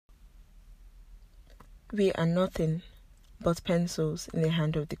We are nothing but pencils in the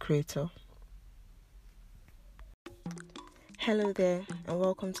hand of the Creator. Hello there, and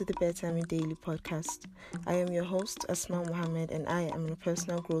welcome to the Better Me Daily podcast. I am your host, Asma Mohammed, and I am on a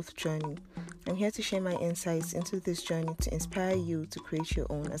personal growth journey. I'm here to share my insights into this journey to inspire you to create your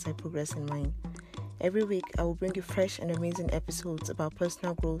own as I progress in mine. Every week, I will bring you fresh and amazing episodes about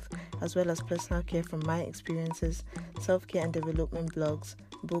personal growth as well as personal care from my experiences, self-care and development blogs,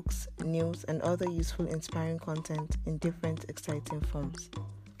 books, news, and other useful, inspiring content in different, exciting forms.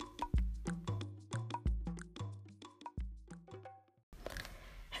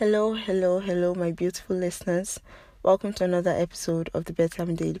 Hello, my beautiful listeners. Welcome to another episode of the Better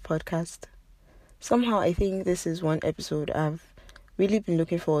Me Daily podcast. Somehow, I think this is one episode I've really been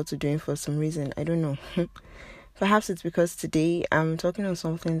looking forward to doing for some reason. I don't know. Perhaps it's because today I'm talking on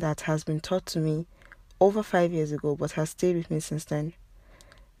something that has been taught to me over 5 years ago but has stayed with me since then.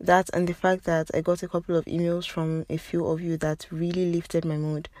 That and the fact that I got a couple of emails from a few of you that really lifted my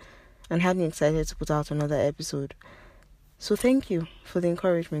mood and had me excited to put out another episode. So thank you for the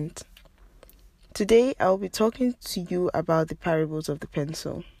encouragement. Today I'll be talking to you about the parables of the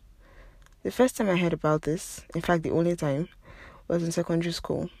pencil. The first time I heard about this, in fact the only time, was in secondary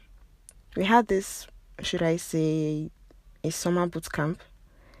school. We had this, should I say, a summer boot camp.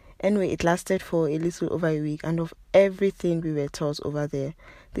 Anyway, it lasted for a little over a week, and of everything we were taught over there,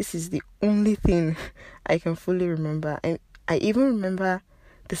 this is the only thing I can fully remember. I even remember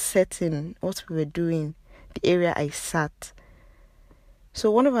the setting, what we were doing, the area I sat.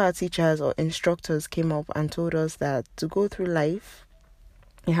 So one of our teachers or instructors came up and told us that to go through life,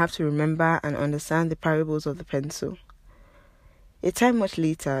 you have to remember and understand the parables of the pencil. A time much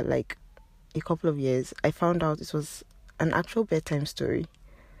later, like a couple of years, I found out it was an actual bedtime story.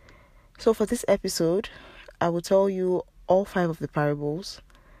 So for this episode, I will tell you all 5 of the parables.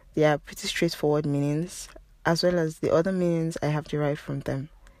 They are pretty straightforward meanings, as well as the other meanings I have derived from them.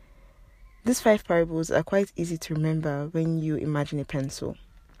 These 5 parables are quite easy to remember when you imagine a pencil.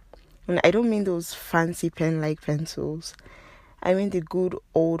 And I don't mean those fancy pen-like pencils. I mean the good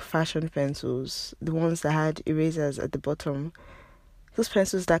old-fashioned pencils, the ones that had erasers at the bottom. Those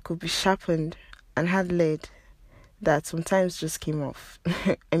pencils that could be sharpened and had lead that sometimes just came off.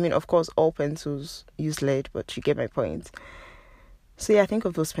 I mean, of course, all pencils use lead, but you get my point. So yeah, think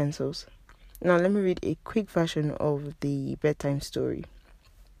of those pencils. Now let me read a quick version of the bedtime story.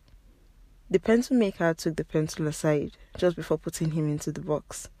 The pencil maker took the pencil aside just before putting him into the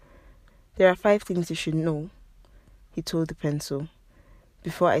box. There are 5 things you should know, he told the pencil,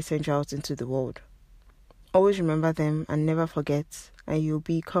 before I send you out into the world. Always remember them and never forget, and you'll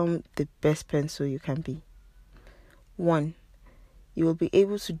become the best pencil you can be. 1. You will be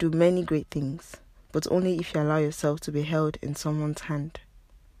able to do many great things, but only if you allow yourself to be held in someone's hand.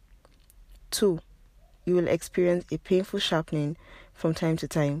 2. You will experience a painful sharpening from time to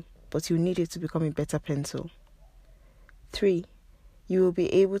time, but you need it to become a better pencil. 3. You will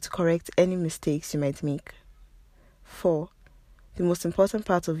be able to correct any mistakes you might make. 4. The most important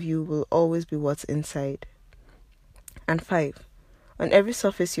part of you will always be what's inside. And 5. On every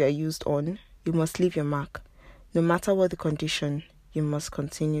surface you are used on, you must leave your mark. No matter what the condition, you must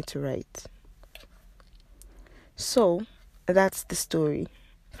continue to write. So, that's the story.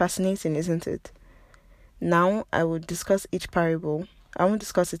 Fascinating, isn't it? Now, I will discuss each parable. I won't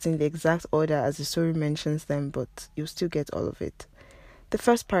discuss it in the exact order as the story mentions them, but you'll still get all of it. The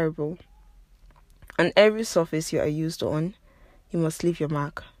first parable. On every surface you are used on, you must leave your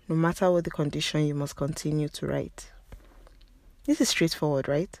mark. No matter what the condition, you must continue to write. This is straightforward,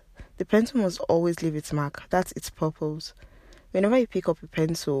 right? The pencil must always leave its mark. That's its purpose. Whenever you pick up a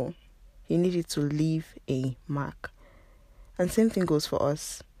pencil, you need it to leave a mark. And same thing goes for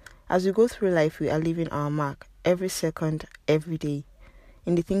us. As we go through life, we are leaving our mark every second, every day.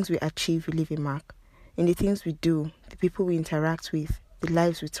 In the things we achieve, we leave a mark. In the things we do, the people we interact with, the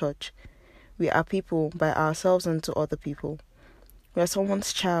lives we touch. We are people by ourselves and to other people. We are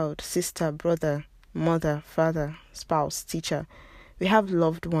someone's child, sister, brother, mother, father, spouse, teacher. We have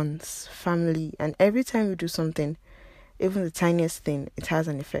loved ones, family, and every time we do something, even the tiniest thing, it has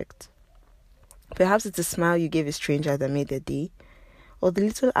an effect. Perhaps it's a smile you gave a stranger that made their day, or the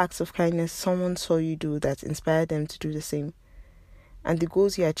little acts of kindness someone saw you do that inspired them to do the same, and the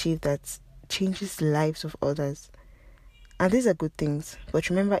goals you achieve that changes the lives of others. And these are good things, but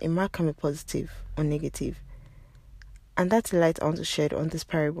remember, a mark can be positive or negative. And that's the light I want to shed on this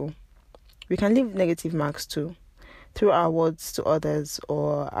parable. We can leave negative marks too, through our words to others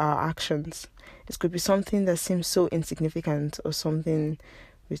or our actions. It could be something that seems so insignificant or something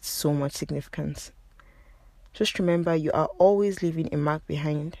with so much significance. Just remember, you are always leaving a mark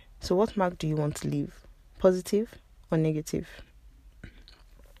behind. So what mark do you want to leave? positive or negative.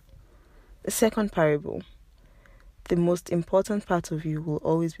 The second parable: the most important part of you will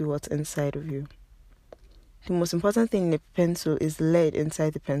always be what's inside of you. The most important thing in a pencil is lead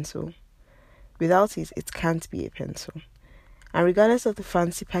inside the pencil. Without it, it can't be a pencil. And regardless of the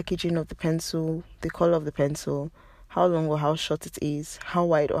fancy packaging of the pencil, the color of the pencil, how long or how short it is, how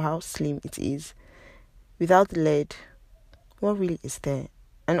wide or how slim it is, without the lead, what really is there?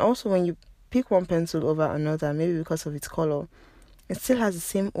 And also, when you pick one pencil over another, maybe because of its color, it still has the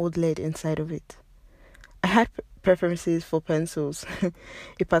same old lead inside of it. I had preferences for pencils,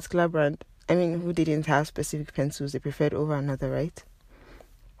 a particular brand. I mean, who didn't have specific pencils they preferred over another, right?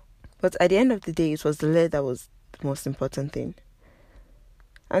 But at the end of the day, it was the lead that was the most important thing.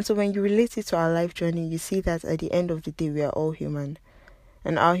 And so when you relate it to our life journey, you see that at the end of the day, we are all human.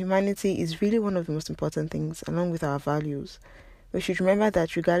 And our humanity is really one of the most important things, along with our values. We should remember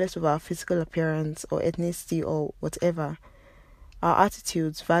that regardless of our physical appearance or ethnicity or whatever, our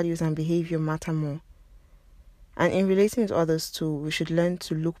attitudes, values, and behavior matter more. And in relating with others too, we should learn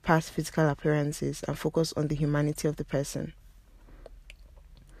to look past physical appearances and focus on the humanity of the person.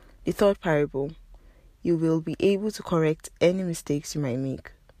 The third parable: you will be able to correct any mistakes you might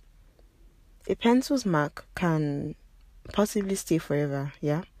make. A pencil's mark can possibly stay forever,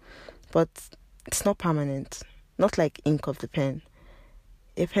 yeah? But it's not permanent, not like ink of the pen.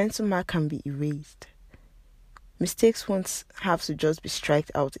 A pencil mark can be erased. Mistakes won't have to just be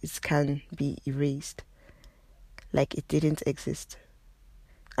striked out, it can be erased, like it didn't exist.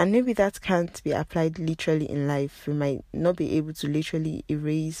 And maybe that can't be applied literally in life. We might not be able to literally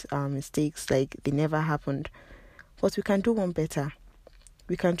erase our mistakes like they never happened, but we can do one better.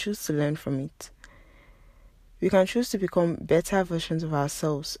 We can choose to learn from it. We can choose to become better versions of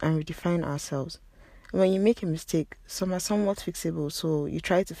ourselves and redefine ourselves. When you make a mistake, some are somewhat fixable, so you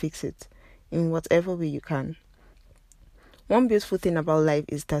try to fix it in whatever way you can. One beautiful thing about life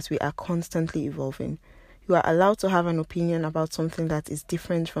is that we are constantly evolving. You are allowed to have an opinion about something that is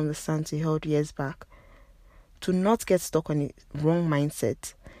different from the stance you held years back. To not get stuck on a wrong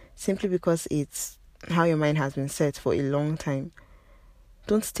mindset simply because it's how your mind has been set for a long time.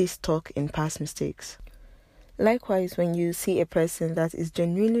 Don't stay stuck in past mistakes. Likewise, when you see a person that is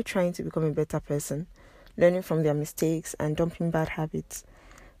genuinely trying to become a better person, learning from their mistakes and dumping bad habits,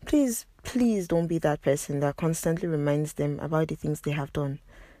 please don't be that person that constantly reminds them about the things they have done.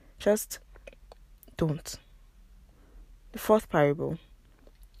 Just don't. The fourth parable: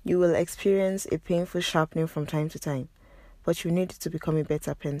 you will experience a painful sharpening from time to time, but you need it to become a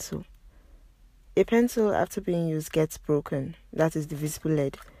better pencil. A pencil, after being used, gets broken. That is, the visible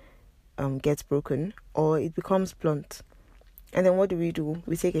lead gets broken, or it becomes blunt. And then what do?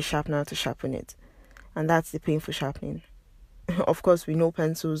 We take a sharpener to sharpen it. And that's the painful sharpening. Of course, we know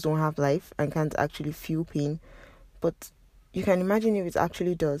pencils don't have life and can't actually feel pain, but you can imagine if it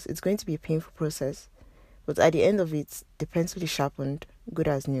actually does, it's going to be a painful process. But at the end of it, the pencil is sharpened, good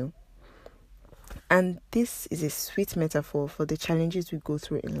as new. And this is a sweet metaphor for the challenges we go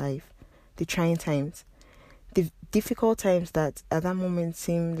through in life, the trying times, the difficult times that at that moment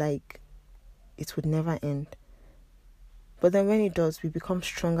seem like it would never end. But then when it does, we become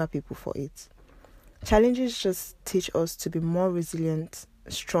stronger people for it. Challenges just teach us to be more resilient,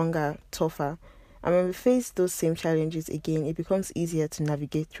 stronger, tougher. And when we face those same challenges again, it becomes easier to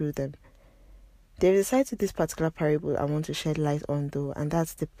navigate through them. There is a side to this particular parable I want to shed light on though, and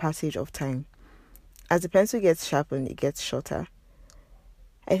that's the passage of time. As the pencil gets sharpened, it gets shorter.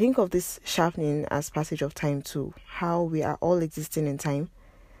 I think of this sharpening as passage of time too, how we are all existing in time,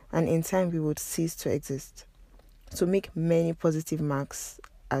 and in time we would cease to exist. So make many positive marks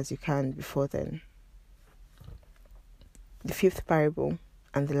as you can before then. The fifth parable,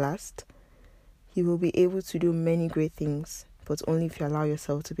 and the last: you will be able to do many great things, but only if you allow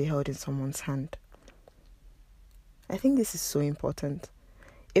yourself to be held in someone's hand. I think this is so important.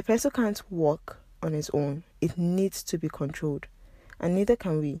 A pencil can't work on its own. It needs to be controlled, and neither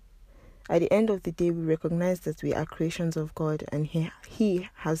can we. At the end of the day, we recognize that we are creations of God, and He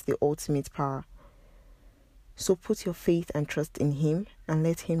has the ultimate power. So put your faith and trust in Him and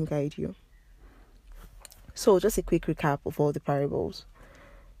let Him guide you. So just a quick recap of all the parables.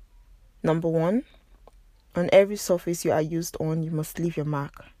 Number 1, on every surface you are used on, you must leave your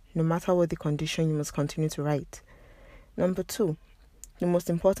mark. No matter what the condition, you must continue to write. Number 2, the most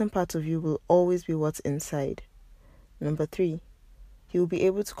important part of you will always be what's inside. Number 3, you will be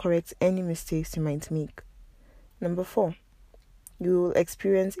able to correct any mistakes you might make. Number 4, you will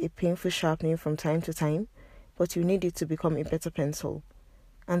experience a painful sharpening from time to time, but you need it to become a better pencil.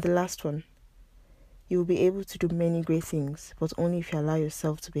 And the last one, you will be able to do many great things, but only if you allow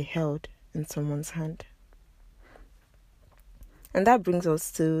yourself to be held in someone's hand. And that brings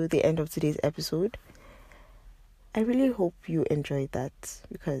us to the end of today's episode. I really hope you enjoyed that,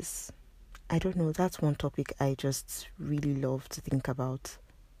 because I don't know, that's one topic I just really love to think about.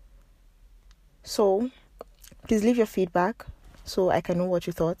 So please leave your feedback so I can know what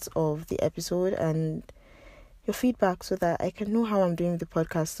you thought of the episode, and your feedback so that I can know how I'm doing with the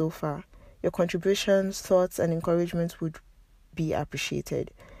podcast so far. Your contributions, thoughts, and encouragement would be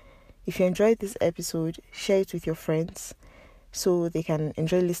appreciated. If you enjoyed this episode, share it with your friends so they can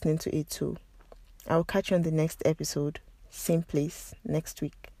enjoy listening to it too. I'll catch you on the next episode, same place, next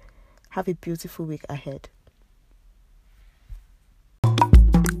week. Have a beautiful week ahead.